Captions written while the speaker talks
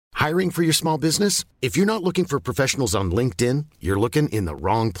Hiring for your small business? If you're not looking for professionals on LinkedIn, you're looking in the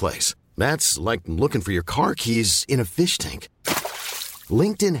wrong place. That's like looking for your car keys in a fish tank.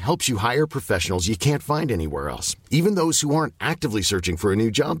 LinkedIn helps you hire professionals you can't find anywhere else, even those who aren't actively searching for a new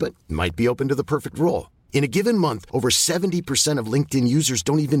job but might be open to the perfect role. In a given month, over 70% of LinkedIn users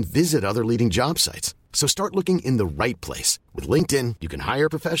don't even visit other leading job sites. So start looking in the right place. With LinkedIn, you can hire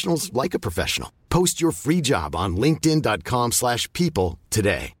professionals like a professional. Post your free job on linkedin.com/people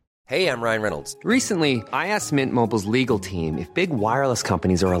today. Hey, I'm Ryan Reynolds. Recently, I asked Mint Mobile's legal team if big wireless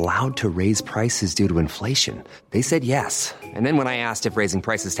companies are allowed to raise prices due to inflation. They said yes. And then when I asked if raising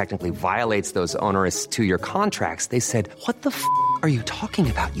prices technically violates those onerous 2-year contracts, they said, "What the f*** are you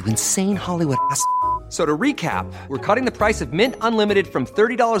talking about, you insane Hollywood ass?" So to recap, we're cutting the price of Mint Unlimited from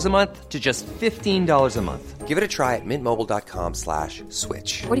 $30 a month to just $15 a month. Give it a try at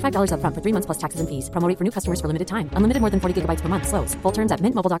mintmobile.com/switch. $45 up front for 3 months plus taxes and fees. Promo rate for new customers for limited time. Unlimited more than 40 gigabytes per month. Slows full terms at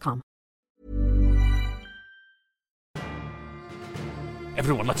mintmobile.com.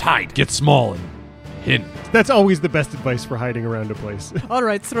 Everyone, let's hide. Get small and hidden. That's always the best advice for hiding around a place. All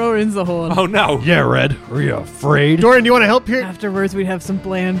right, throw her in the hole. Oh, no. Yeah, Red. Are you afraid? Dorian, do you want to help here? Afterwards, we'd have some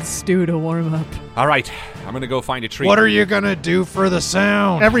bland stew to warm up. All right. I'm going to go find a tree. What are you going to do for the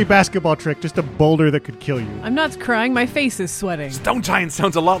sound? Every basketball trick, just a boulder that could kill you. I'm not crying. My face is sweating. Stone Giant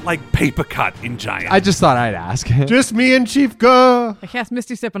sounds a lot like Paper Cut in Giant. I just thought I'd ask. Just me and Chief Go. I cast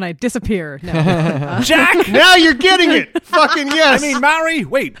Misty Step and I disappear. No. Jack! Now you're getting it. Fucking yes. I mean, Mary.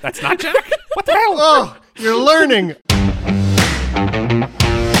 Wait, that's not Jack? What the hell? Oh, you're learning.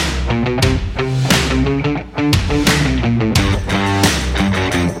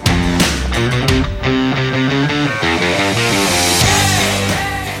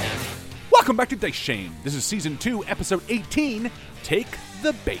 Welcome back to Dice Shame. This is Season 2, Episode 18, Take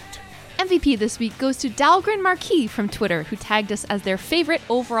the Bait. MVP this week goes to Dahlgren Marquis from Twitter, who tagged us as their favorite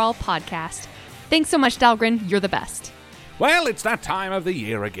overall podcast. Thanks so much, Dahlgren. You're the best. Well, it's that time of the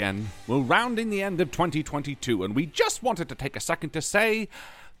year again. We're rounding the end of 2022, and we just wanted to take a second to say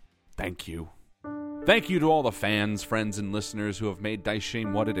thank you. Thank you to all the fans, friends, and listeners who have made Dice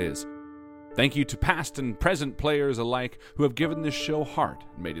Shame what it is. Thank you to past and present players alike who have given this show heart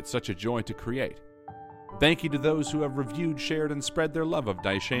and made it such a joy to create. Thank you to those who have reviewed, shared, and spread their love of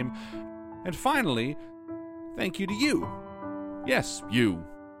Dice Shame. And finally, thank you to you. Yes, you.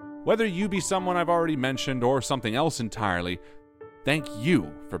 Whether you be someone I've already mentioned or something else entirely, thank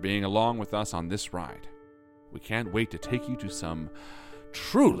you for being along with us on this ride. We can't wait to take you to some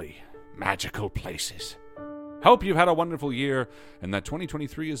truly magical places. Hope you've had a wonderful year and that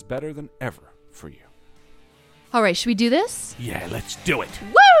 2023 is better than ever for you. All right, should we do this? Yeah, let's do it.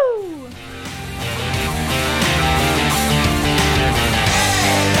 Woo!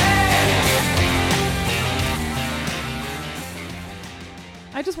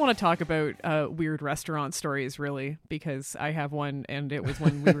 I just want to talk about weird restaurant stories, really, because I have one, and it was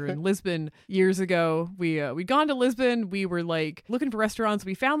when we were in Lisbon years ago. We'd gone to Lisbon. We were like looking for restaurants.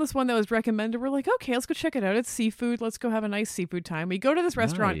 We found this one that was recommended. We're like, okay, let's go check it out. It's seafood. Let's go have a nice seafood time. We go to this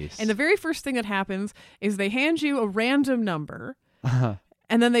restaurant, and the very first thing that happens is they hand you a random number.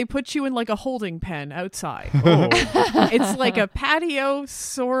 And then they put you in like a holding pen outside. Oh. It's like a patio,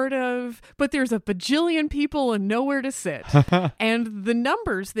 sort of, but there's a bajillion people and nowhere to sit. And the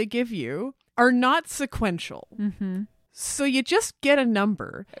numbers they give you are not sequential. Mm-hmm. So you just get a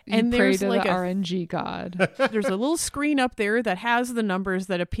number. And pray there's to like the a RNG god. There's a little screen up there that has the numbers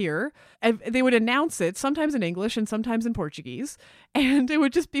that appear. And they would announce it, sometimes in English and sometimes in Portuguese. And it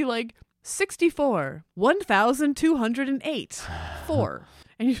would just be like 64, 1,208, 4.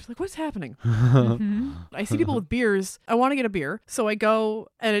 And you're like, what's happening? Mm-hmm. I see people with beers. I want to get a beer. So I go,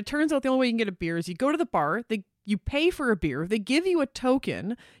 and it turns out the only way you can get a beer is you go to the bar. You pay for a beer. They give you a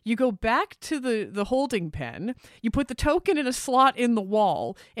token. You go back to the holding pen. You put the token in a slot in the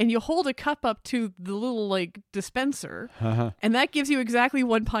wall, and you hold a cup up to the little like dispenser, and that gives you exactly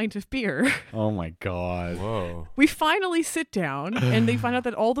 1 pint of beer. Oh my God. Whoa. We finally sit down, and they find out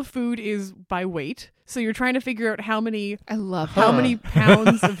that all the food is by weight. So you're trying to figure out how many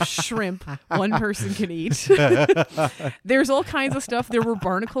pounds of shrimp one person can eat. There's all kinds of stuff. There were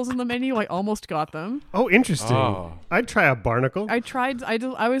barnacles in the menu. I almost got them. Oh, interesting. Oh. I'd try a barnacle.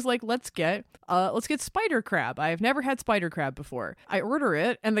 I was like, let's get spider crab. I have never had spider crab before. I order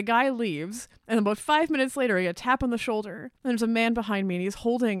it, and the guy leaves. And about 5 minutes later, I get a tap on the shoulder. And there's a man behind me, and he's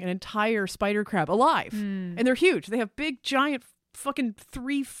holding an entire spider crab alive. And they're huge. They have big, giant, fucking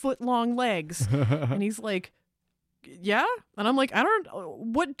 3-foot long legs. And he's like, yeah. And I'm like, I don't,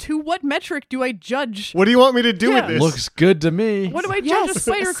 what metric do I judge? What do you want me to do with Yeah. this? Looks good to me. What do I judge Yes, a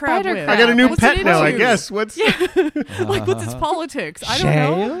spider a crab spider with? crab. I got a new What's pet it now, I into? guess. What's Like, what's its politics? I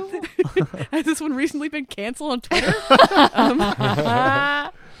don't know. Has this one recently been canceled on Twitter?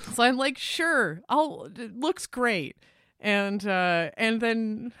 So I'm like, sure, it looks great. And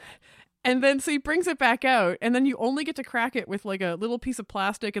then so he brings it back out, and then you only get to crack it with like a little piece of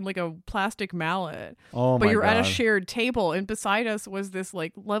plastic and like a plastic mallet. Oh But my you're at a God. shared table, and beside us was this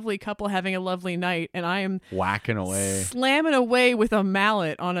like lovely couple having a lovely night, and I am Whacking away. slamming away with a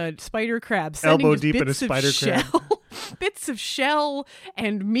mallet on a spider crab, sending Elbow just deep in a bits of spider crab. shell, bits of shell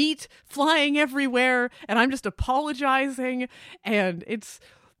and meat flying everywhere, and I'm just apologizing, and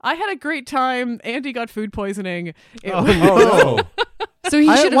I had a great time. Andy got food poisoning. It was- Oh, no. So he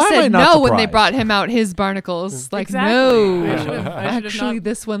should have why am I said not no when they surprised? brought him out his barnacles. Like, Exactly. no, I should have actually, not-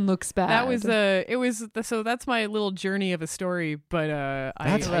 this one looks bad. That was so that's my little journey of a story, but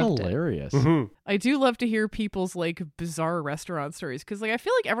That's I hilarious. I do love to hear people's like bizarre restaurant stories, because like I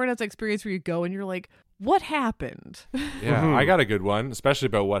feel like everyone has an experience where you go and you're like, what happened? Yeah, I got a good one, especially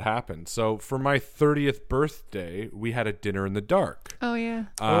about what happened. So for my 30th birthday, we had a dinner in the dark, Oh yeah.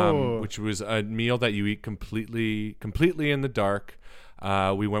 which was a meal that you eat completely in the dark.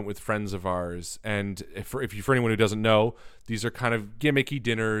 We went with friends of ours, and for anyone who doesn't know, these are kind of gimmicky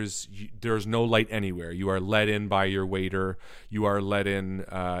dinners. There's no light anywhere. You are let in by your waiter. You are let in.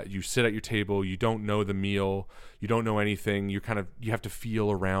 You sit at your table. You don't know the meal. You don't know anything. You have to feel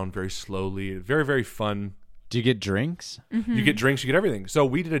around very slowly. Very, very fun. Do you get drinks? You get drinks. You get everything. So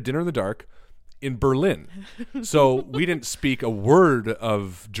we did a dinner in the dark in Berlin. So we didn't speak a word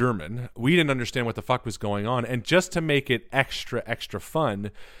of German. We didn't understand what the fuck was going on. And just to make it extra, extra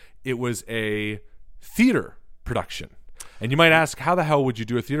fun, it was a theater production. And you might ask, how the hell would you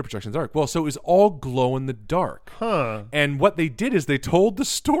do a theater production in the dark? Well, so it was all glow in the dark. Huh. And what they did is they told the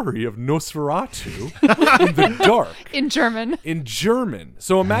story of Nosferatu in the dark. In German. In German.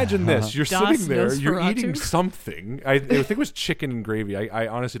 So imagine this. You're Das sitting there, you're Nosferatu. eating something. I think it was chicken and gravy. I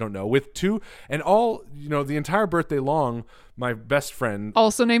honestly don't know. With two, and all, the entire birthday long, my best friend,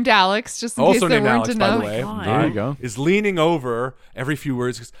 Also named Alex, just in also case there named weren't Alex, by the enough. way, God. There you go. is leaning over every few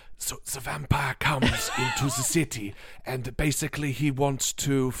words. Goes, so the vampire comes into the city, and basically he wants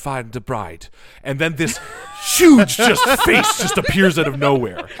to find a bride. And then this huge face just appears out of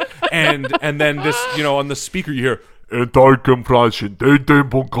nowhere. And then this, on the speaker you hear, and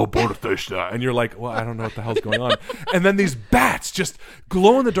you're like, well, I don't know what the hell's going on. And then these bats, just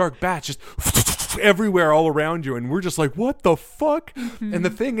glow in the dark bats, just everywhere all around you, and we're just like, what the fuck? And the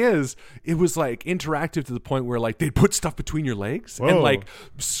thing is, it was like interactive to the point where like they'd put stuff between your legs and Whoa. like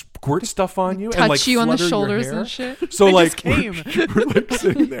squirt stuff on you, Touch and like you on the flutter your shoulders hair. and shit. So I like just came. we're like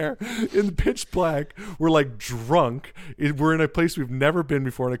sitting there in pitch black. We're like drunk. We're in a place we've never been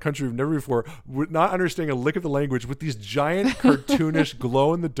before, in a country we've never been before. We're not understanding a lick of the language, with these giant cartoonish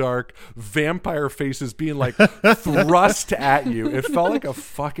glow in the dark vampire faces being like thrust at you. It felt like a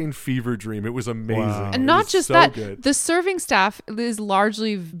fucking fever dream. It was amazing. Wow. And It not was just so that, good. the serving staff is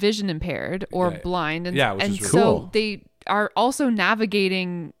largely vision impaired or Yeah. blind, and Yeah, which and is really so cool. they are also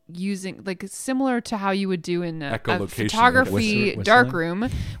navigating using like similar to how you would do in a Echolocation, photography whistling. dark room,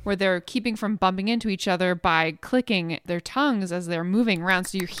 where they're keeping from bumping into each other by clicking their tongues as they're moving around.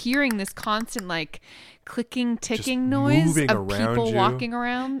 So you're hearing this constant like clicking, ticking noise moving of around people you. walking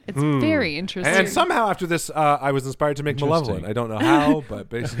around. It's very interesting. And somehow after this, I was inspired to make Malevolent. I don't know how, but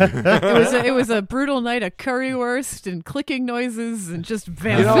basically. It was a brutal night of currywurst and clicking noises and just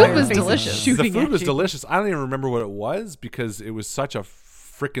vampire The food was faces delicious. shooting The food at was you. delicious. I don't even remember what it was because it was such a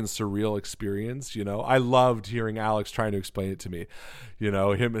freaking surreal experience. I loved hearing Alex trying to explain it to me.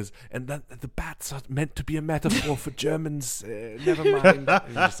 Him as, and that the bats are meant to be a metaphor for Germans. Never mind. And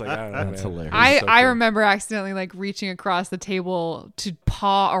you're just like, I don't know, That's man. hilarious. It was so I cool. remember accidentally like reaching across the table to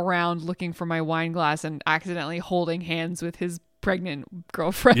paw around looking for my wine glass and accidentally holding hands with his pregnant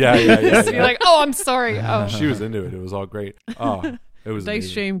girlfriend. Yeah. Just be like, oh, I'm sorry. Oh, She was into it. It was all great. Oh, it was Dice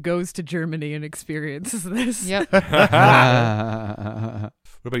amazing. Shame goes to Germany and experiences this. yep.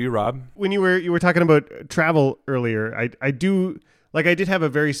 What about you, Rob? When you were talking about travel earlier, I did have a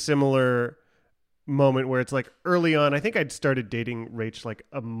very similar moment where it's like early on. I think I'd started dating Rach like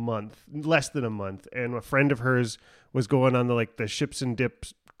less than a month, and a friend of hers was going on the Ships and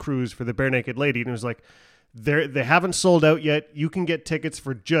Dips cruise for the Bare Naked Lady, and it was like, they haven't sold out yet. You can get tickets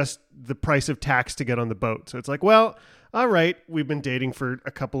for just the price of tax to get on the boat. So it's like, well, all right, we've been dating for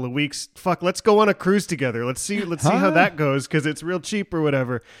a couple of weeks. Fuck, let's go on a cruise together. Let's see how that goes, because it's real cheap or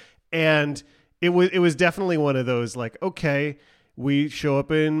whatever. And it was definitely one of those like, okay, We show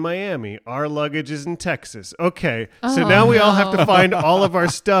up in Miami. Our luggage is in Texas. Okay. So now we all have to find all of our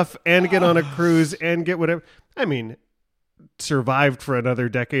stuff and get on a cruise and get whatever. I mean, survived for another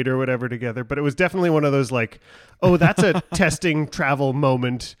decade or whatever together, but it was definitely one of those like, oh, that's a testing travel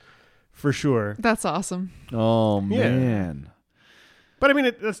moment for sure. That's awesome. Oh, Yeah. man. But I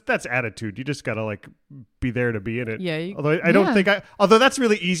mean, that's attitude. You just got to like be there to be in it. Yeah. Although I don't think although that's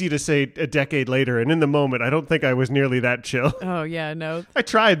really easy to say a decade later. And in the moment, I don't think I was nearly that chill. Oh, yeah, no. I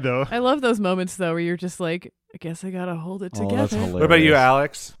tried though. I love those moments, though, where you're just like, I guess I got to hold it Oh, together. that's hilarious. What about you,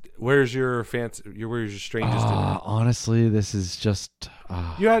 Alex? Where's your where's your strangest dinner? Honestly, this is just...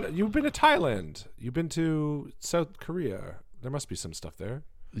 You've been to Thailand. You've been to South Korea. There must be some stuff there.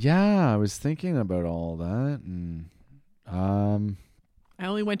 Yeah, I was thinking about all that. And, I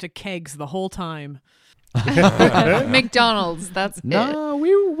only went to Kegs the whole time. McDonald's. That's it. no,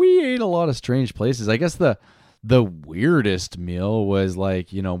 we ate a lot of strange places. I guess the weirdest meal was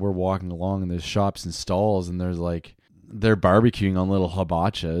like, you know, we're walking along and there's shops and stalls and there's like, they're barbecuing on little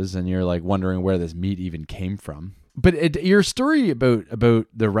hibachas and you're like wondering where this meat even came from. But your story about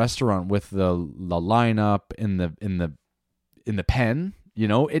the restaurant with the lineup in the pen, you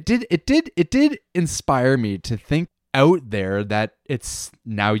know, it did inspire me to think out there that it's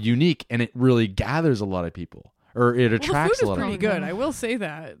now unique and it really gathers a lot of people, or it attracts a lot of pretty people. good. I will say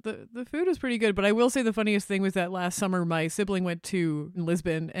that the food is pretty good, but I will say the funniest thing was that last summer my sibling went to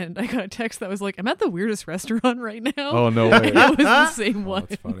Lisbon and I got a text that was like, I'm at the weirdest restaurant right now. Oh, no way. It was the same one.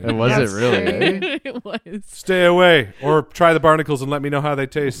 That's funny. And was it really? eh? It was. Stay away or try the barnacles and let me know how they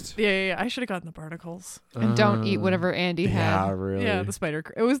taste. Yeah. I should have gotten the barnacles. And don't eat whatever Andy Yeah, had. really. Yeah, it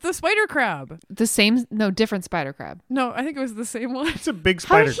was the spider crab. Different spider crab. No, I think it was the same one. It's a big How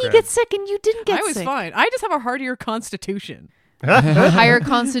spider did he crab. get sick and you didn't get I was sick? fine. I just have a hardier constitution. Higher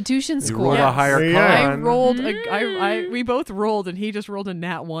constitution You score. rolled a higher Yeah. I con. rolled. We both rolled, and he just rolled a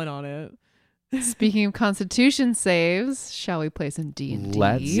nat 1 on it. Speaking of constitution saves, shall we play some D&D?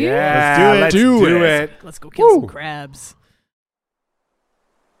 Let's- Yeah, Let's do do it. Let's go kill some crabs.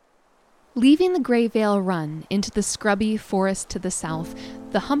 Leaving the Greyvale Run into the scrubby forest to the south,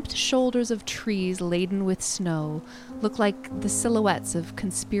 the humped shoulders of trees laden with snow look like the silhouettes of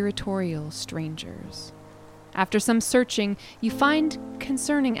conspiratorial strangers. After some searching, you find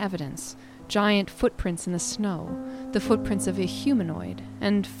concerning evidence. Giant footprints in the snow, the footprints of a humanoid,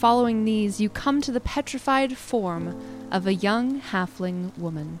 and following these, you come to the petrified form of a young halfling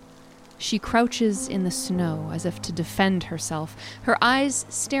woman. She crouches in the snow as if to defend herself, her eyes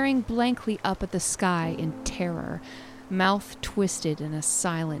staring blankly up at the sky in terror, mouth twisted in a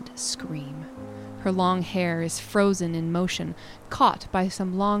silent scream. Her long hair is frozen in motion, caught by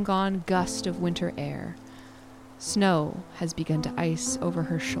some long-gone gust of winter air. Snow has begun to ice over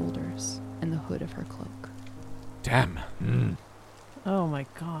her shoulders and the hood of her cloak. Damn. Oh my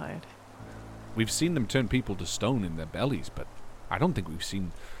god. We've seen them turn people to stone in their bellies, but I don't think we've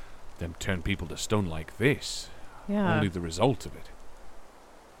seen them turn people to stone like this. Yeah. Only the result of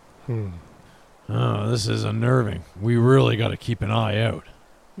it. Oh, this is unnerving. We really got to keep an eye out.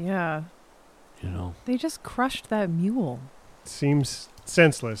 Yeah. You know? They just crushed that mule. Seems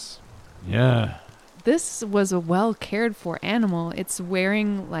senseless. Yeah. This was a well cared for animal. It's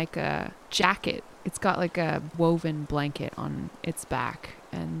wearing like a jacket. It's got like a woven blanket on its back.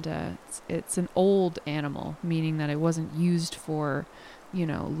 And it's an old animal, meaning that it wasn't used for,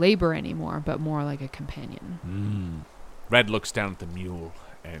 labor anymore, but more like a companion. Red looks down at the mule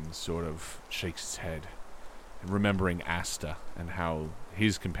and sort of shakes his head, and remembering Asta and how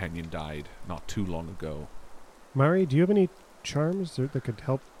his companion died not too long ago. Mari, do you have any charms that could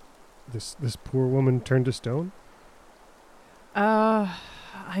help this poor woman turn to stone?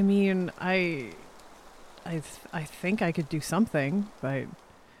 I mean, I think I could do something, but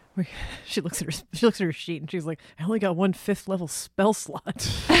she looks at her sheet and she's like, I only got 1 5th level spell slot.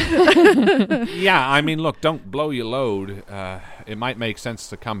 Yeah, I mean, look, don't blow your load. It might make sense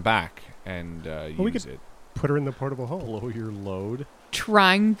to come back and we use could it. Put her in the portable hole. Blow your load.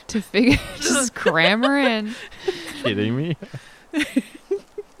 Trying to figure, just cram her in. Kidding me?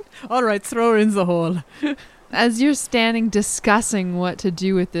 All right, throw her in the hole. As you're standing discussing what to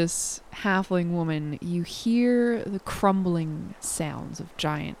do with this halfling woman, you hear the crumbling sounds of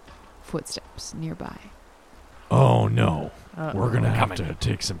giant footsteps nearby. Oh, no. We're going to have Coming. to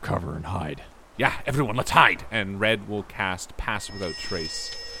take some cover and hide. Yeah, everyone, let's hide. And Red will cast Pass Without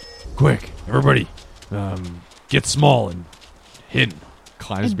Trace. Quick, everybody. Get small and hidden.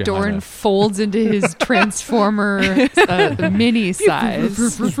 Climbs And behind Doran a- folds into his transformer mini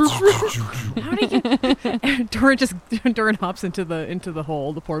size. How do you? Doran hops into the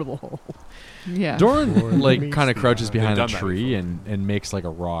hole, the portable hole. Yeah. Doran like kind of They've crouches behind a done that tree and makes like a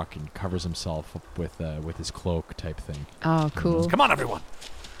rock and covers himself up with his cloak type thing. Oh, cool. Come on, everyone.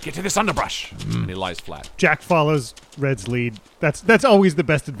 Get to this underbrush. And he lies flat. Jack follows Red's lead. That's always the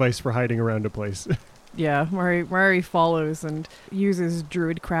best advice for hiding around a place. Yeah, Mari follows and uses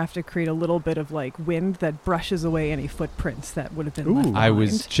druidcraft to create a little bit of like wind that brushes away any footprints that would have been left Ooh. I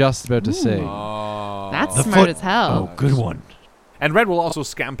was behind. just about to say. Oh. That's The smart foot- as hell. Oh, good one. And Red will also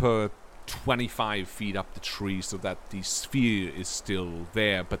scamper 25 feet up the tree so that the sphere is still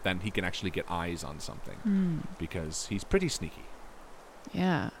there, but then he can actually get eyes on something because he's pretty sneaky.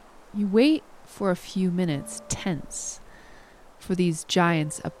 Yeah. You wait for a few minutes, tense, for these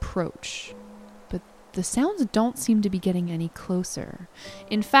giants approach. But the sounds don't seem to be getting any closer.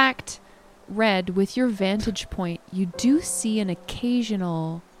 In fact, Red, with your vantage point, you do see an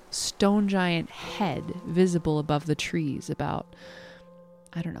occasional stone giant head visible above the trees about,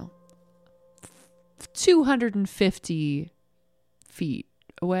 250 feet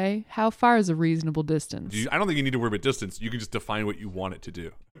away. How far is a reasonable distance? I don't think you need to worry about distance. You can just define what you want it to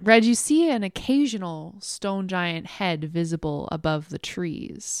do. Red, you see an occasional stone giant head visible above the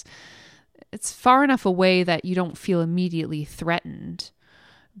trees. It's far enough away that you don't feel immediately threatened,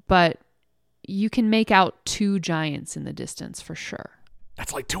 but you can make out two giants in the distance for sure.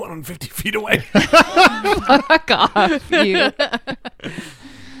 That's like 250 feet away. Fuck off, you.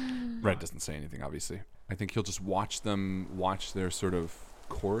 Red doesn't say anything, obviously. I think he'll just watch their sort of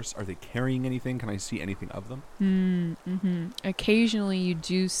course. Are they carrying anything? Can I see anything of them? Mm-hmm. Occasionally you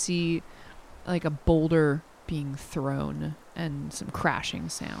do see like a boulder being thrown and some crashing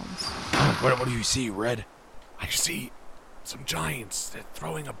sounds. What do you see, Red? I see some giants. They're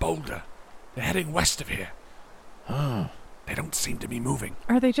throwing a boulder. They're heading west of here. They don't seem to be moving.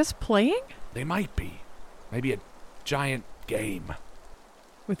 Are they just playing They might be. Maybe a giant game.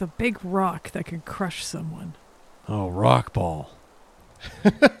 with a big rock that can crush someone? Oh, rock ball.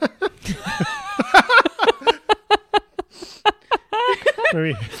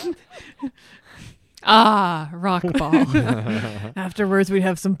 Maybe- Ah, rock ball. Afterwards, we'd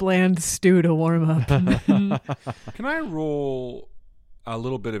have some bland stew to warm up. Can I roll a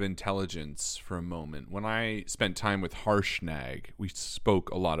little bit of intelligence for a moment? When I spent time with Harshnag, we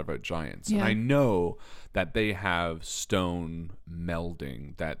spoke a lot about giants. And Yeah. I know that they have stone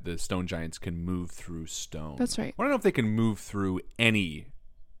melding, that the stone giants can move through stone. That's right. I don't know if they can move through any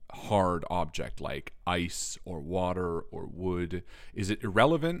hard object like ice or water or wood. Is it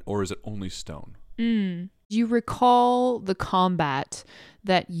irrelevant or is it only stone? You recall the combat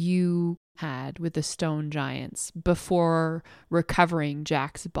that you had with the stone giants before recovering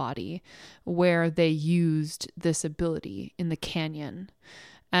Jack's body, where they used this ability in the canyon.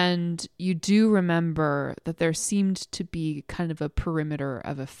 And you do remember that there seemed to be kind of a perimeter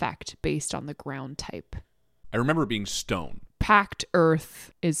of effect based on the ground type. I remember it being stone. Packed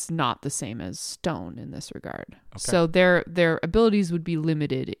earth is not the same as stone in this regard. Okay. So their abilities would be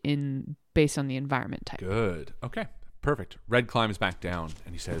limited based on the environment type. Good. Okay. Perfect. Red climbs back down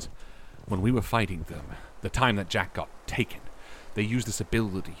and he says, when we were fighting them, the time that Jack got taken, they used this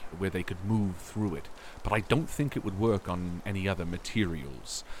ability where they could move through it. But I don't think it would work on any other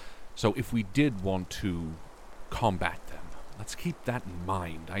materials. So if we did want to combat them, let's keep that in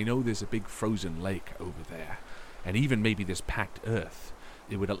mind. I know there's a big frozen lake over there. And even maybe this packed earth,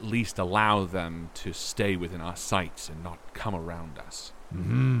 it would at least allow them to stay within our sights and not come around us.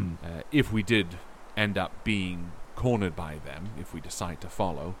 Mm-hmm. If we did end up being cornered by them, if we decide to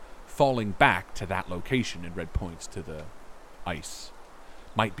follow, falling back to that location in Red points to the ice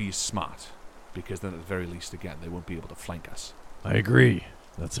might be smart, because then at the very least, again, they won't be able to flank us. I agree.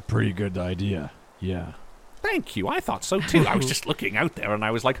 That's a pretty good idea. Yeah. Thank you. I thought so too. I was just looking out there and I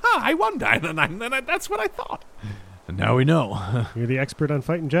was like, I wonder. And then that's what I thought. And now we know. You're the expert on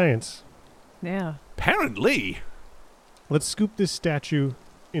fighting giants. Yeah. Apparently. Let's scoop this statue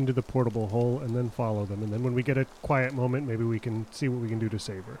into the portable hole and then follow them. And then when we get a quiet moment, maybe we can see what we can do to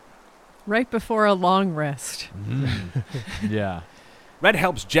save her. Right before a long rest. Yeah. Red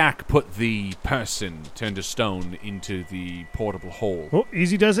helps Jack put the person turned to stone into the portable hole. Oh,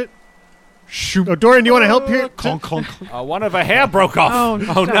 easy does it. Shoot. Oh, Dorian, do you want to help here? Clunk, clunk. One of her hair broke off.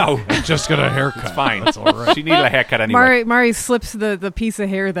 Oh, no. Just got a haircut. It's fine. That's all right. She needed a haircut anyway. Mari slips the piece of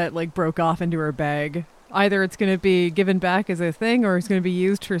hair that like broke off into her bag. Either it's going to be given back as a thing or it's going to be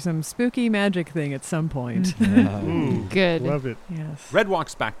used for some spooky magic thing at some point. Good. Love it. Yes. Red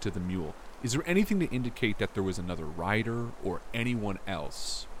walks back to the mule. Is there anything to indicate that there was another rider or anyone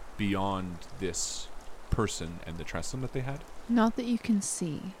else beyond this person and the Tressum that they had? Not that you can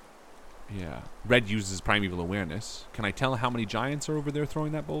see. Yeah. Red uses primeval awareness. Can I tell how many giants are over there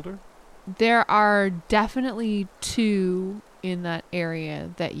throwing that boulder? There are definitely 2 in that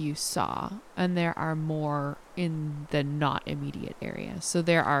area that you saw, and there are more in the not immediate area. So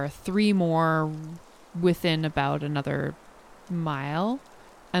there are 3 more within about another mile,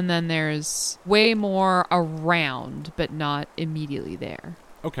 and then there's way more around, but not immediately there.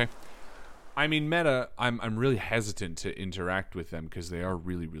 Okay. I mean, Meta, I'm really hesitant to interact with them because they are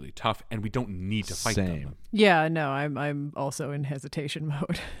really, really tough, and we don't need to fight them. Yeah, no, I'm also in hesitation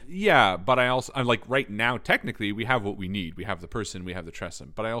mode. Yeah, but I'm like, right now, technically, we have what we need. We have the person, we have the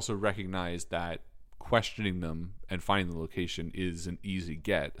Tressum. But I also recognize that questioning them and finding the location is an easy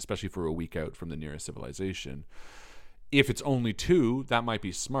get, especially for a week out from the nearest civilization. If it's only 2, that might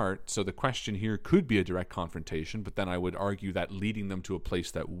be smart. So the question here could be a direct confrontation, but then I would argue that leading them to a place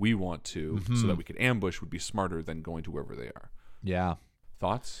that we want to so that we could ambush would be smarter than going to wherever they are. Yeah.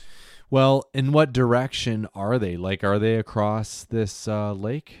 Thoughts? Well, in what direction are they? Like, are they across this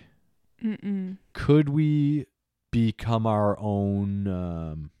lake? Mm-mm. Could we become our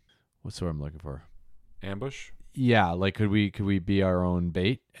own, what's the word I'm looking for? Ambush? Yeah, like could we be our own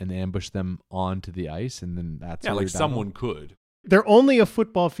bait and ambush them onto the ice, and then that's Yeah, like someone could. They're only a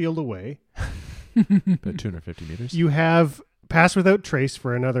football field away. About 250 meters. You have pass without trace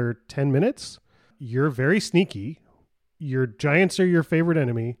for another 10 minutes. You're very sneaky. Your giants are your favorite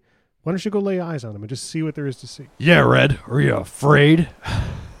enemy. Why don't you go lay eyes on them and just see what there is to see? Yeah, Red. Are you afraid?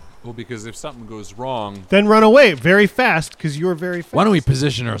 Well, because if something goes wrong... Then run away very fast, because you're very fast. Why don't we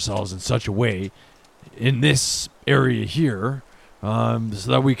position ourselves in such a way in this area here so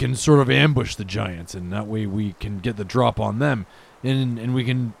that we can sort of ambush the giants, and that way we can get the drop on them, and we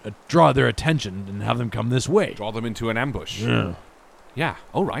can draw their attention and have them come this way. Draw them into an ambush. Yeah. Yeah,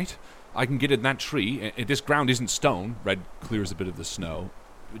 all right. I can get in that tree. This ground isn't stone. Red clears a bit of the snow.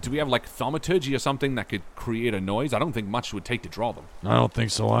 Do we have, like, thaumaturgy or something that could create a noise? I don't think much would take to draw them. I don't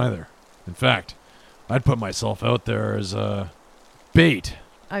think so either. In fact, I'd put myself out there as a bait.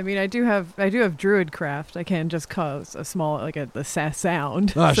 I mean, I do have Druidcraft. I can just cause a small, like the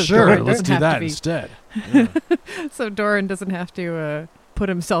sound. Ah, so sure. Doran Let's doesn't do have that to be- instead. Yeah. So Doran doesn't have to put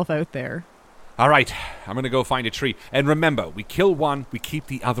himself out there. All right, I'm going to go find a tree. And remember, we kill one, we keep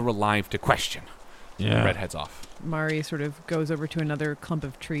the other alive to question. Yeah. Red heads off. Mari sort of goes over to another clump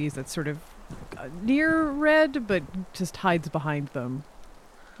of trees that's sort of near Red, but just hides behind them.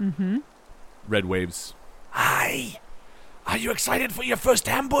 Mm-hmm. Red waves. Hi. Are you excited for your first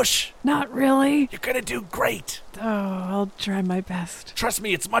ambush? Not really. You're gonna do great. Oh, I'll try my best. Trust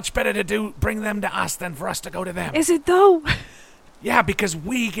me, it's much better to bring them to us than for us to go to them. Is it though? Yeah, because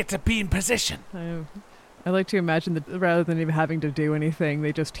we get to be in position. I like to imagine that rather than even having to do anything,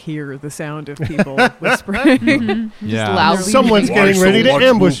 they just hear the sound of people whispering. Mm-hmm. Yeah. Just loudly. Someone's getting ready to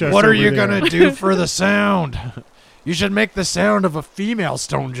ambush us. What are over you there. going to do for the sound? You should make the sound of a female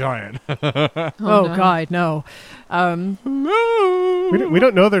stone giant. Oh, no. God, no. We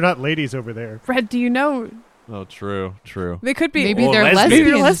don't know they're not ladies over there. Red, do you know? Oh, true. They could be. Maybe Or they're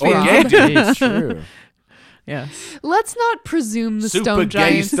lesbians. lesbians. Or Bob. gay. It's true. Yes. Let's not presume the Super stone gay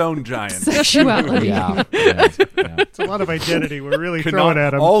giant's stone giant. sexuality. Yeah. It's a lot of identity we're really throwing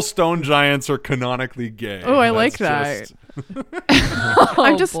at them. All stone giants are canonically gay. Oh, I like That's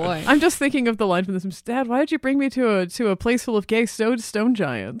that. just- Oh, boy. I'm just thinking of the line from this. Dad, why did you bring me to a place full of gay stone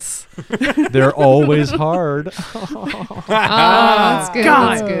giants? They're always hard. Oh, that's good. God.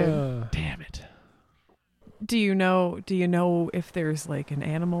 That's good. Damn it. Do you know if there's like an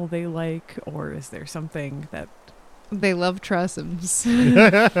animal they like, or is there something that They love Tressums.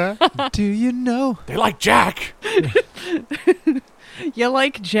 Do you know? They like Jack. you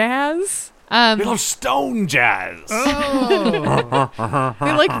like? Jazz? They love stone jazz. Oh.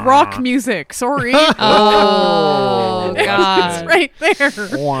 They like rock music. Sorry. Oh, It's God. right there.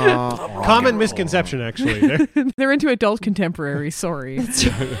 Common misconception, actually. They're into adult contemporary. Sorry.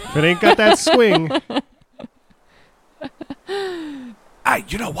 If it ain't got that swing. Hey,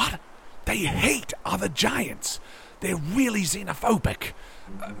 you know what? They hate other giants. They're really xenophobic.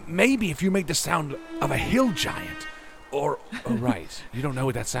 Maybe if you make the sound of a hill giant, or... Oh, right. You don't know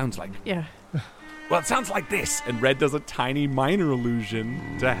what that sounds like. Yeah. Well, it sounds like this. And Red does a tiny minor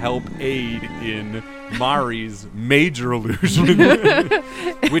illusion to help aid in Mari's major illusion,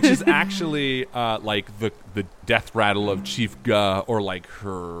 which is actually like the death rattle of Chief Ga, or like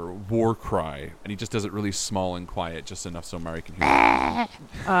her war cry. And he just does it really small and quiet, just enough so Mari can hear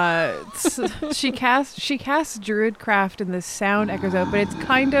it. She casts Druidcraft, and the sound echoes out, but it's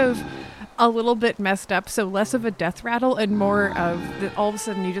kind of a little bit messed up, so less of a death rattle and more of all of a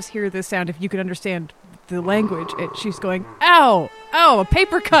sudden you just hear this sound. If you could understand the language, she's going, ow, a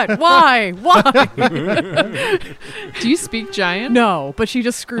paper cut. Why? Do you speak giant? No, but she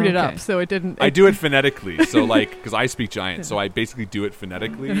just screwed it up, so it didn't. I do it phonetically, so because I speak giant, so I basically do it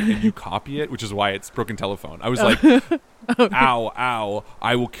phonetically, and you copy it, which is why it's broken telephone. I was like, ow,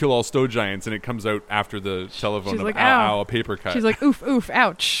 I will kill all stone giants, and it comes out after the telephone. She's of like, ow, a paper cut. She's like, oof,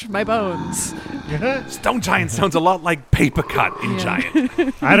 ouch, my bones. Stone giant sounds a lot like paper cut in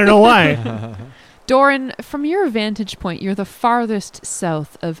giant. I don't know why. Doran, from your vantage point, you're the farthest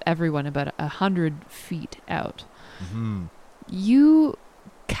south of everyone, about 100 feet out. Mm-hmm. You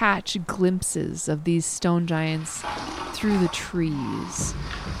catch glimpses of these stone giants through the trees.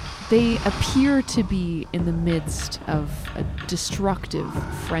 They appear to be in the midst of a destructive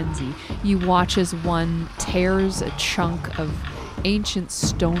frenzy. You watch as one tears a chunk of ancient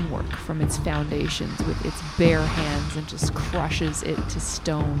stonework from its foundations with its bare hands and just crushes it to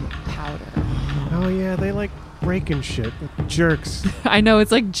stone powder. Oh yeah, they like breaking shit. Jerks. I know,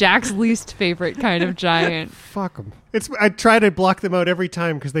 it's like Jack's least favorite kind of giant. Fuck them. I try to block them out every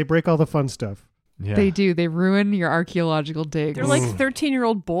time because they break all the fun stuff. Yeah. They do. They ruin your archaeological digs. They're like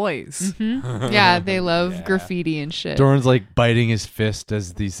 13-year-old boys. Mm-hmm. Yeah, they love graffiti and shit. Doran's like biting his fist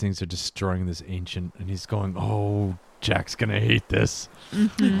as these things are destroying this ancient, and he's going, "Oh, Jack's gonna hate this."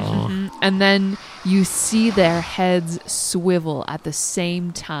 And then you see their heads swivel at the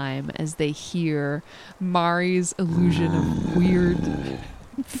same time as they hear Mari's illusion of weird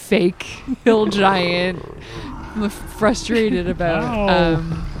fake hill giant frustrated about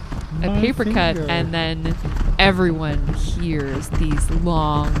a paper cut, and then everyone hears these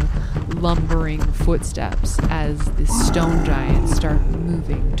long lumbering footsteps as the stone giants start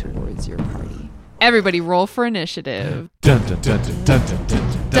moving towards your party. Everybody roll for initiative. Dun, dun, dun, dun, dun, dun,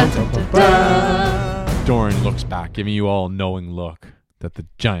 dun, dun, dun, dun. Doran looks back, giving you all a knowing look that the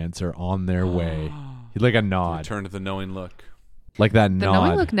giants are on their way. He'd like a nod. Return to the knowing look. Like that The nod.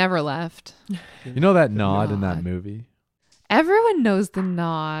 knowing look never left. You know that nod in that movie? Everyone knows the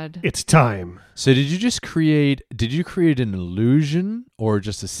nod. It's time. So did you create an illusion or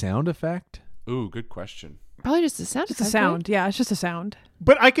just a sound effect? Ooh, good question. Probably just a sound Just a effect, sound. right? Yeah, it's just a sound.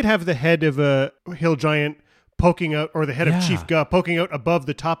 But I could have the head of a hill giant poking out, or the head of Yeah. Chief Guh poking out above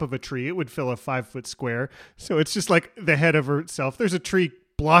the top of a tree. It would fill a 5-foot square. So it's just like the head of herself. There's a tree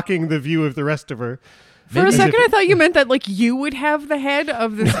blocking the view of the rest of her. For a second, I thought you meant that like you would have the head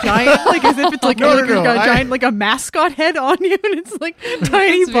of this giant, like as if it's like a giant, like a mascot head on you, and it's like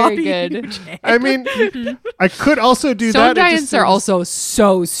tiny That's very body. good. huge head. I mean, I could also do Stone that. It just giants are seems- also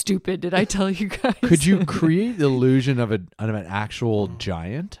so stupid. Did I tell you guys? Could you create the illusion of an actual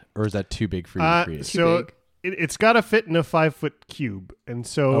giant, or is that too big for you to create? So it's got to fit in a 5-foot cube, and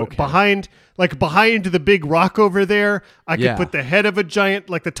so Okay. behind the big rock over there, I could Yeah. put the head of a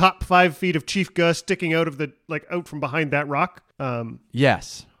giant, like the top 5 feet of Chief Guh sticking out of out from behind that rock.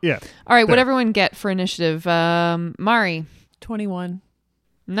 Yes. Yeah. All right, There. what everyone get for initiative? Mari, 21.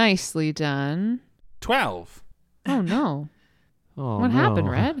 nicely done. 12. Oh no, Oh, what no. happened,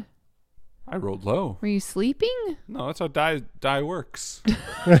 Red? I rolled low. Were you sleeping? No, that's how die works.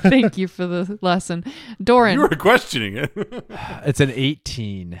 Thank you for the lesson, Doran. You were questioning it. It's an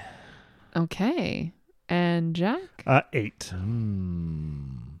 18. Okay, and Jack. 8.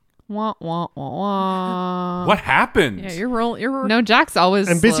 Wah wah wah wah. What happened? Yeah, you're No, Jack's always.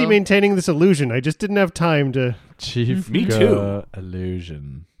 I'm busy slow. maintaining this illusion. I just didn't have time to. Chief Me Guh too.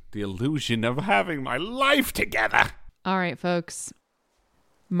 illusion. The illusion of having my life together. All right, folks.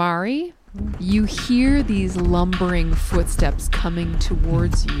 Mari, you hear these lumbering footsteps coming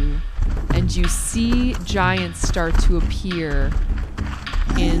towards you, and you see giants start to appear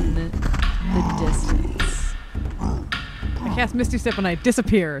in the distance. I cast Misty Step and I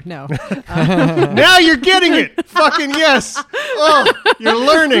disappear. No. Now you're getting it. Fucking yes. Oh, you're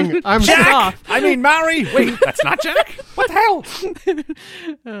learning. I'm Jack! I mean, Mary! Wait, that's not Jack? What the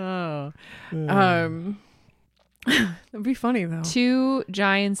hell? Oh. That'd be funny though. 2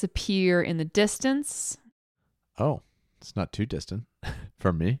 giants appear in the distance. Oh, it's not too distant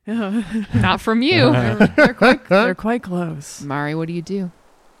from me. Not from you. They're quite close. Mari, what do you do?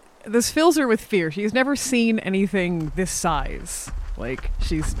 This fills her with fear. She's never seen anything this size. Like,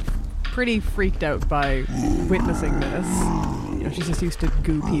 she's pretty freaked out by witnessing this. You know, she's just used to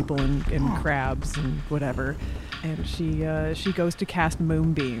goo people and crabs and whatever. And she goes to cast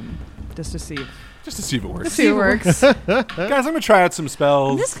Moonbeam just to see if it works. Let's see if it works. Guys, I'm going to try out some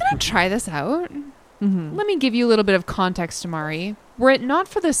spells. I'm just going to try this out. Let me give you a little bit of context, Mari. Were it not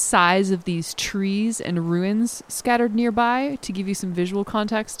for the size of these trees and ruins scattered nearby, to give you some visual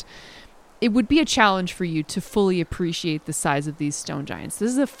context, it would be a challenge for you to fully appreciate the size of these stone giants.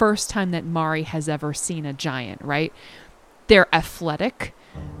 This is the first time that Mari has ever seen a giant, right? They're athletic.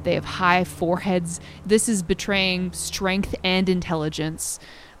 They have high foreheads. This is betraying strength and intelligence.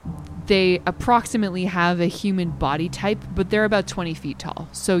 They approximately have a human body type, but they're about 20 feet tall.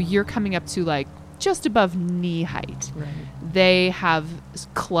 So you're coming up to like just above knee height. Right. They have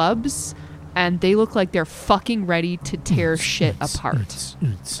clubs, and they look like they're fucking ready to tear shit apart.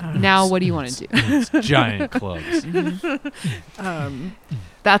 Now, what do you want to do? Giant clubs.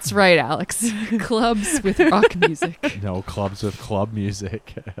 That's right, Alex. Clubs with rock music. No, clubs with club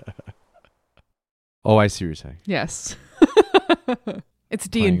music. Oh, I see what you're saying. Yes. It's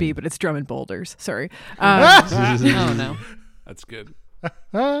D&B, but it's drum and boulders. Sorry. Oh, no. That's good.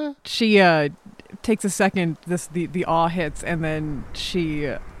 She takes a second, the awe hits, and then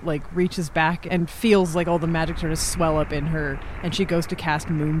she like reaches back and feels like all the magic sort of swell up in her, and she goes to cast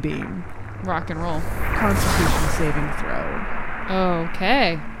Moonbeam. Rock and roll. Constitution saving throw.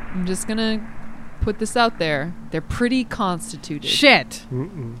 Okay. I'm just gonna put this out there. They're pretty constituted. Shit. I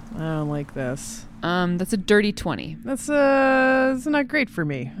don't like this. That's a dirty 20. That's not great for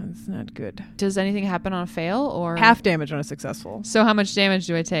me. It's not good. Does anything happen on a fail or half damage on a successful? So how much damage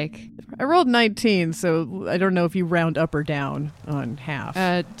do I take? I rolled 19, so I don't know if you round up or down on half.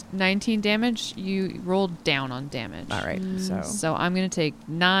 19 damage. You rolled down on damage. All right. So I'm gonna take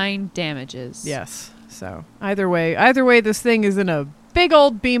 9 damages. Yes. So either way, this thing is in a big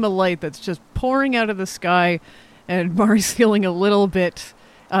old beam of light that's just pouring out of the sky, and Mari's feeling a little bit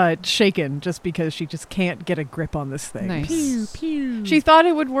shaken just because she just can't get a grip on this thing. Nice. Pew, pew. She thought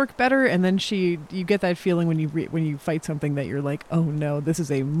it would work better, and then you get that feeling when you fight something that you're like, oh no, this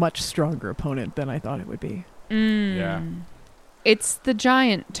is a much stronger opponent than I thought it would be. Yeah. It's the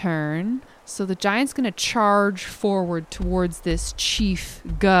giant turn. So the giant's going to charge forward towards this Chief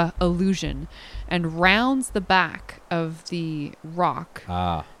Ga illusion and rounds the back of the rock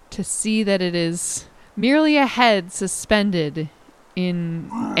to see that it is merely a head suspended in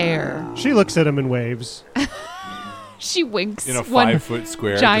air. She looks at him and waves. She winks. In a 5-foot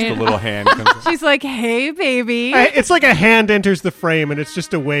square, giant just a little hand comes in. She's like, hey, baby. It's like a hand enters the frame and it's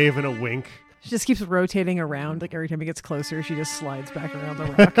just a wave and a wink. She just keeps rotating around. Like every time he gets closer, she just slides back around the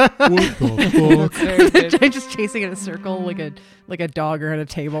rock. What the fuck? Just chasing in a circle like a dog or at a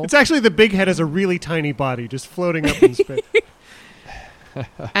table. It's actually the big head has a really tiny body just floating up in space.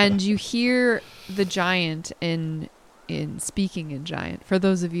 And you hear the giant in speaking in giant. For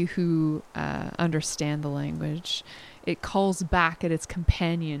those of you who understand the language, it calls back at its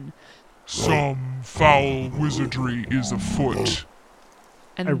companion. Some foul wizardry is afoot.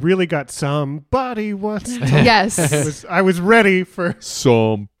 And I really got somebody once. Yes. I was ready for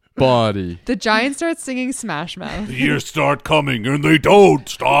somebody. The giant starts singing Smash Mouth. The years start coming and they don't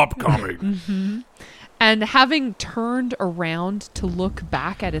stop coming. Mm-hmm. And having turned around to look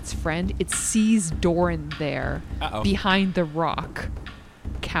back at its friend, it sees Doran there behind the rock,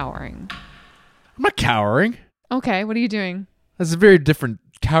 cowering. I'm not cowering. Okay, what are you doing? That's a very different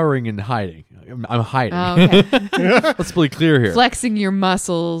cowering and hiding. I'm hiding. Oh, okay. Let's be clear here. Flexing your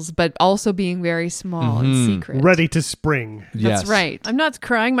muscles, but also being very small and secret. ready to spring. That's right. I'm not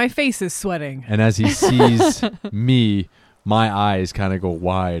crying. My face is sweating. And as he sees me, my eyes kind of go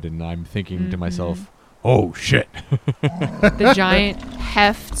wide, and I'm thinking to myself, oh, shit. The giant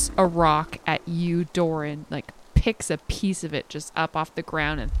hefts a rock at you, Doran, like picks a piece of it just up off the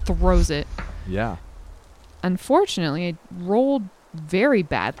ground and throws it. Yeah. Unfortunately, it rolled very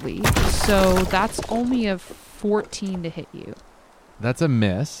badly, so that's only a 14 to hit you. That's a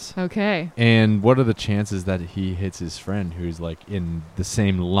miss. Okay. And what are the chances that he hits his friend who's like in the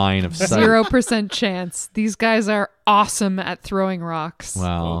same line of sight? 0% chance. These guys are awesome at throwing rocks.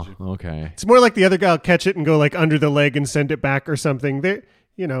 Wow. Okay. It's more like the other guy will catch it and go like under the leg and send it back or something. They,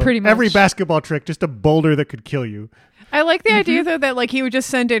 Pretty much. Every basketball trick, just a boulder that could kill you. I like the idea, though, that like he would just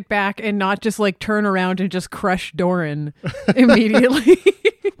send it back and not just like turn around and just crush Doran immediately.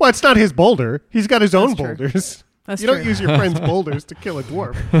 Well, it's not his boulder. He's got his own That's true. boulders. That's you true. don't use your friend's boulders to kill a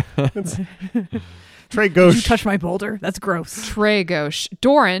dwarf. Trey Gauche. Did you touch my boulder? That's gross. Trey Gauche.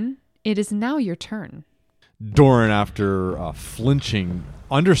 Doran, it is now your turn. Doran, after flinching,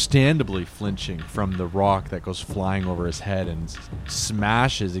 understandably flinching from the rock that goes flying over his head and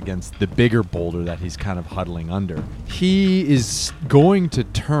smashes against the bigger boulder that he's kind of huddling under, he is going to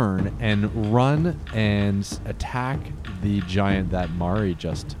turn and run and attack the giant that Mari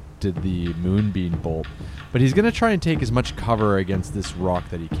just did the moonbeam bolt. But he's going to try and take as much cover against this rock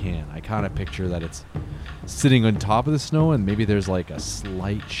that he can. I kind of picture that it's sitting on top of the snow and maybe there's like a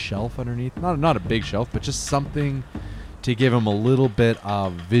slight shelf underneath. Not a big shelf, but just something to give him a little bit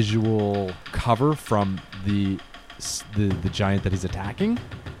of visual cover from the giant that he's attacking.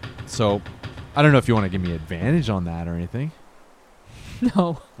 So I don't know if you want to give me advantage on that or anything.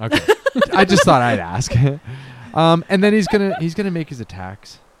 No. Okay. I just thought I'd ask. And then he's gonna make his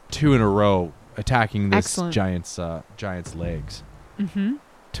attacks 2 in a row, attacking this Excellent. giant's legs. Mm-hmm.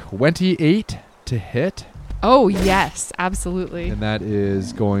 28 to hit. Oh, yes, absolutely. And that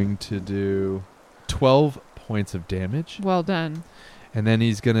is going to do 12 points of damage. Well done. And then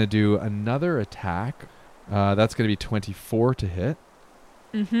he's going to do another attack. That's going to be 24 to hit.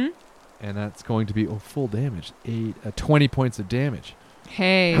 Mm-hmm. And that's going to be full damage. 20 points of damage.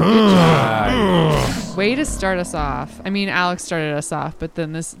 Hey, good job. Way to start us off. I mean, Alex started us off, but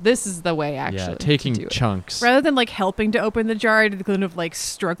then this is the way, actually. Yeah, taking to do it. chunks. Rather than like helping to open the jar, I did kind of like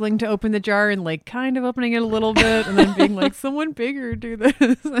struggling to open the jar and like kind of opening it a little bit and then being like, someone bigger do this.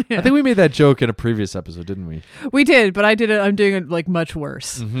 Yeah. I think we made that joke in a previous episode, didn't we? We did, but I'm doing it like much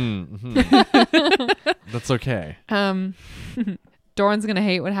worse. Mm-hmm. That's okay. Doran's going to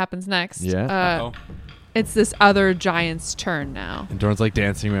hate what happens next. Yeah. It's this other giant's turn now. And Doran's like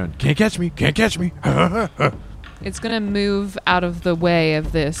dancing around. Can't catch me. Can't catch me. It's going to move out of the way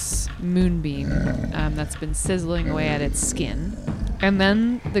of this moonbeam that's been sizzling away at its skin. And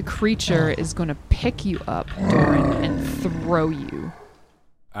then the creature is going to pick you up, Doran, and throw you.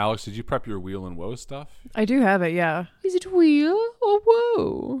 Alex, did you prep your wheel and woe stuff? I do have it, yeah. Is it wheel or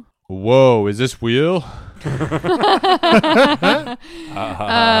whoa? Whoa, is this wheel? Wascally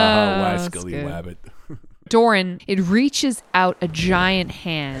Wabbit. Doran, it reaches out a giant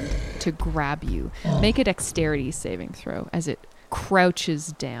hand to grab you. Make a dexterity saving throw as it crouches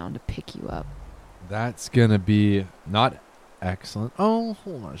down to pick you up. That's going to be not excellent. Oh,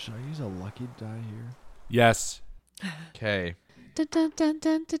 hold on. Should I use a lucky die here? Yes. Okay. Dun, dun, dun,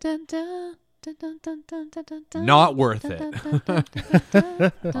 dun, dun, dun, dun. Not worth it.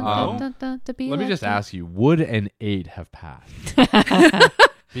 Let me just ask you, would an 8 have passed?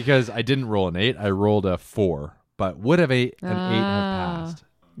 Because I didn't roll an 8, I rolled a 4. But would an 8 have passed?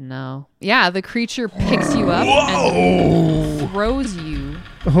 No. Yeah, the creature picks you up and throws you.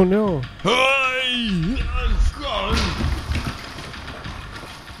 Oh no.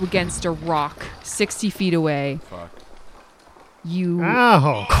 Against a rock 60 feet away. Fuck. You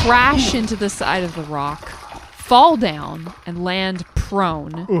Ow. crash into the side of the rock, fall down, and land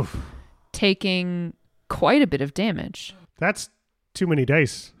prone, Oof. taking quite a bit of damage. That's too many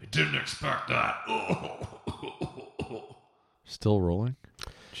dice. I didn't expect that. Still rolling?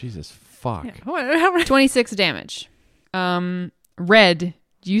 Jesus fuck. Yeah. 26 damage. Red,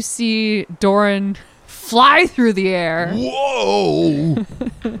 you see Doran fly through the air. Whoa!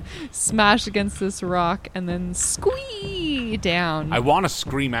 Smash against this rock and then squee down. I want to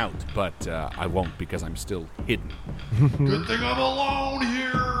scream out, but I won't because I'm still hidden. Good thing I'm alone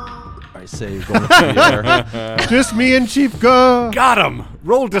here. I say going through the air. Just me and Chief Ga. Got him!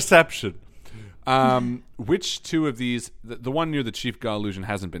 Roll deception. Which two of these... The one near the Chief Ga illusion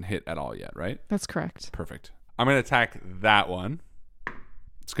hasn't been hit at all yet, right? That's correct. Perfect. I'm going to attack that one.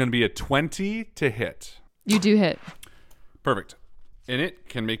 It's going to be a 20 to hit. You do hit. Perfect. And it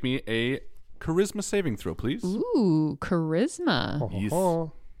can make me a charisma saving throw, please. Ooh, charisma. Yes.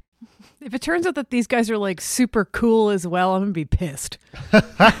 If it turns out that these guys are like super cool as well, I'm going to be pissed.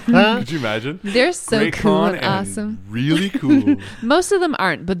 Could you imagine? They're so Great cool con and awesome. Really cool. Most of them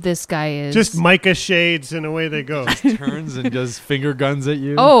aren't, but this guy is. Just Micah shades and away they go. Turns and does finger guns at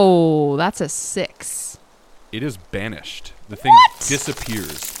you. Oh, that's a 6. It is banished. The thing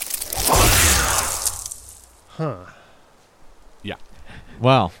disappears. Huh. Yeah.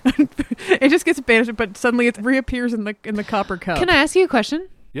 Wow. It just gets banished, but suddenly it reappears in the copper cup. Can I ask you a question?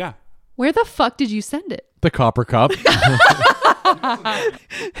 Yeah. Where the fuck did you send it? The copper cup.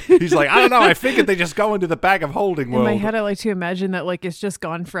 He's like, I don't know. I figured they just go into the bag of holding In world. my head, I like to imagine that like it's just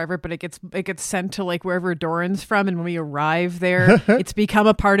gone forever, but it gets sent to like wherever Doran's from, and when we arrive there, it's become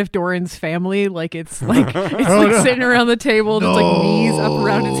a part of Doran's family. Like it's sitting around the table, just like knees up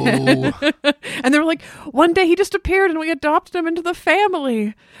around its head. And they were like, one day he just appeared, and we adopted him into the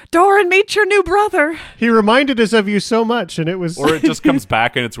family. Doran, meet your new brother. He reminded us of you so much, and it was. Or it just comes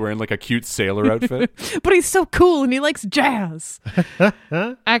back and it's wearing like a cute sailor outfit. But he's so cool, and he likes jazz.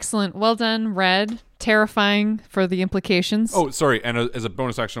 Excellent. Well done, Red. Terrifying for the implications. Oh, sorry. And as a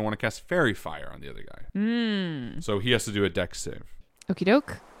bonus action, I want to cast Fairy Fire on the other guy. So he has to do a dex save. Okie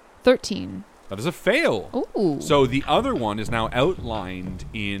doke. 13. That is a fail. Ooh. So the other one is now outlined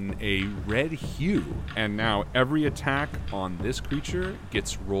in a red hue. And now every attack on this creature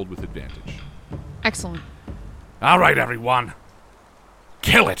gets rolled with advantage. Excellent. All right, everyone.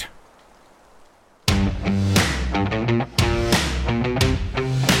 Kill it.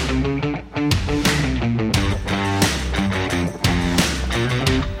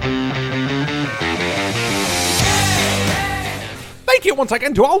 Thank you once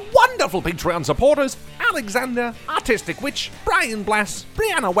again to our wonderful Patreon supporters: Alexander, Artistic Witch, Brian Blass,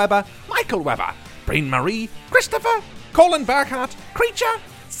 Brianna Weber, Michael Weber, Brain Marie, Christopher, Colin Burkhart, Creature,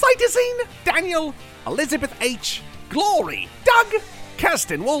 Cytosine, Daniel, Elizabeth H., Glory, Doug,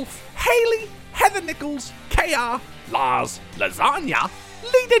 Kirsten Wolf, Haley, Heather Nichols, KR, Lars, Lasagna,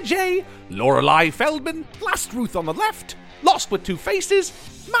 Lita J., Lorelei Feldman, Last Ruth on the Left, Lost with Two Faces,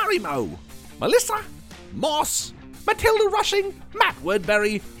 Marimo, Melissa, Moss, Matilda Rushing, Matt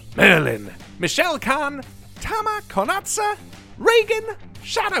Woodbury, Merlin, Michelle Khan, Tama Konatsa, Reagan,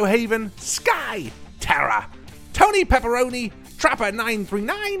 Shadowhaven, Sky, Tara, Tony Pepperoni,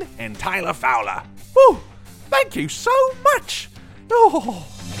 Trapper939, and Tyler Fowler. Whew! Thank you so much! Oh.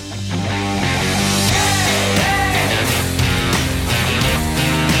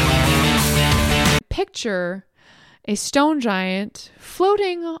 Picture a stone giant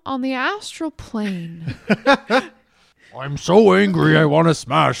floating on the astral plane. I'm so angry I want to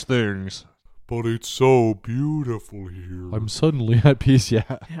smash things. But it's so beautiful here. I'm suddenly at peace, yeah.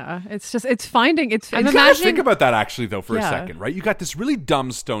 Yeah, it's finding. It's I'm imagining. Think about that actually, though, for a Yeah. second, right? You got this really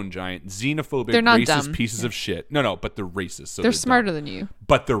dumb stone giant, xenophobic, They're not racist dumb. pieces of shit. No, but they're racist. So They're dumb. smarter than you.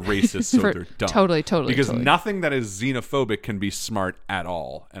 But they're racist, so For- they're dumb. totally, Because totally. nothing that is xenophobic can be smart at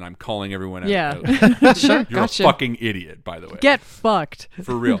all. And I'm calling everyone out. Yeah. Sure, You're gotcha. a fucking idiot, by the way. Get fucked.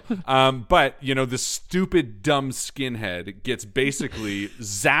 For real. But, the stupid, dumb skinhead gets basically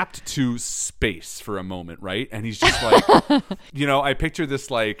zapped to space for a moment, right? And he's just like, I picture this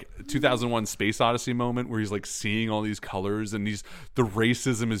like 2001 Space Odyssey moment where he's like seeing all these colors and the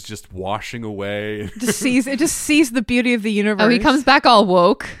racism is just washing away. It just sees the beauty of the universe. Oh, he comes back all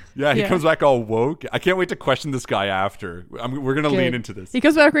woke. Yeah, he comes back all woke. I can't wait to question this guy after. We're going to lean into this. He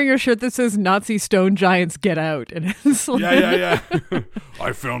comes back wearing a shirt that says "Nazi stone giants get out," and it's like, Yeah.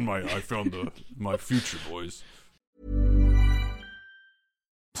 I found my future, boys.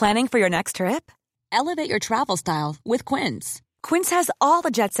 Planning for your next trip? Elevate your travel style with Quince. Quince has all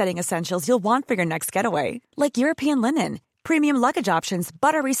the jet-setting essentials you'll want for your next getaway, like European linen, premium luggage options,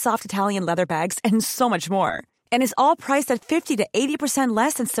 buttery soft Italian leather bags, and so much more. And is all priced at 50 to 80%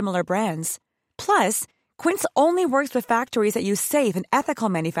 less than similar brands. Plus, Quince only works with factories that use safe and ethical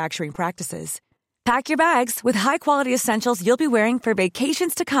manufacturing practices. Pack your bags with high-quality essentials you'll be wearing for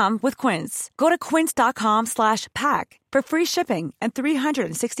vacations to come with Quince. Go to quince.com/pack for free shipping and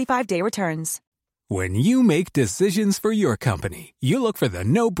 365-day returns. When you make decisions for your company, you look for the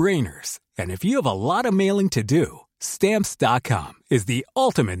no-brainers. And if you have a lot of mailing to do, Stamps.com is the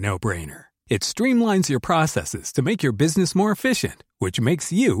ultimate no-brainer. It streamlines your processes to make your business more efficient, which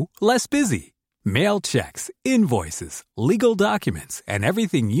makes you less busy. Mail checks, invoices, legal documents, and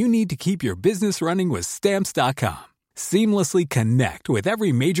everything you need to keep your business running with Stamps.com. Seamlessly connect with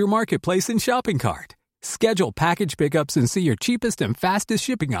every major marketplace and shopping cart. Schedule package pickups and see your cheapest and fastest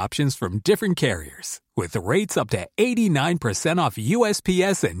shipping options from different carriers, with rates up to 89% off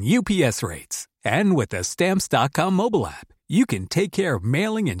USPS and UPS rates. And with the Stamps.com mobile app, you can take care of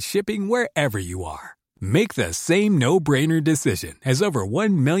mailing and shipping wherever you are. Make the same no-brainer decision as over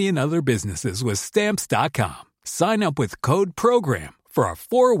 1 million other businesses with Stamps.com. Sign up with code PROGRAM for a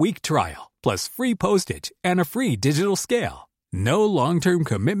 4-week trial, plus free postage and a free digital scale. No long-term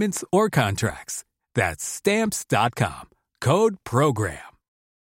commitments or contracts. That's Stamps.com. Code PROGRAM.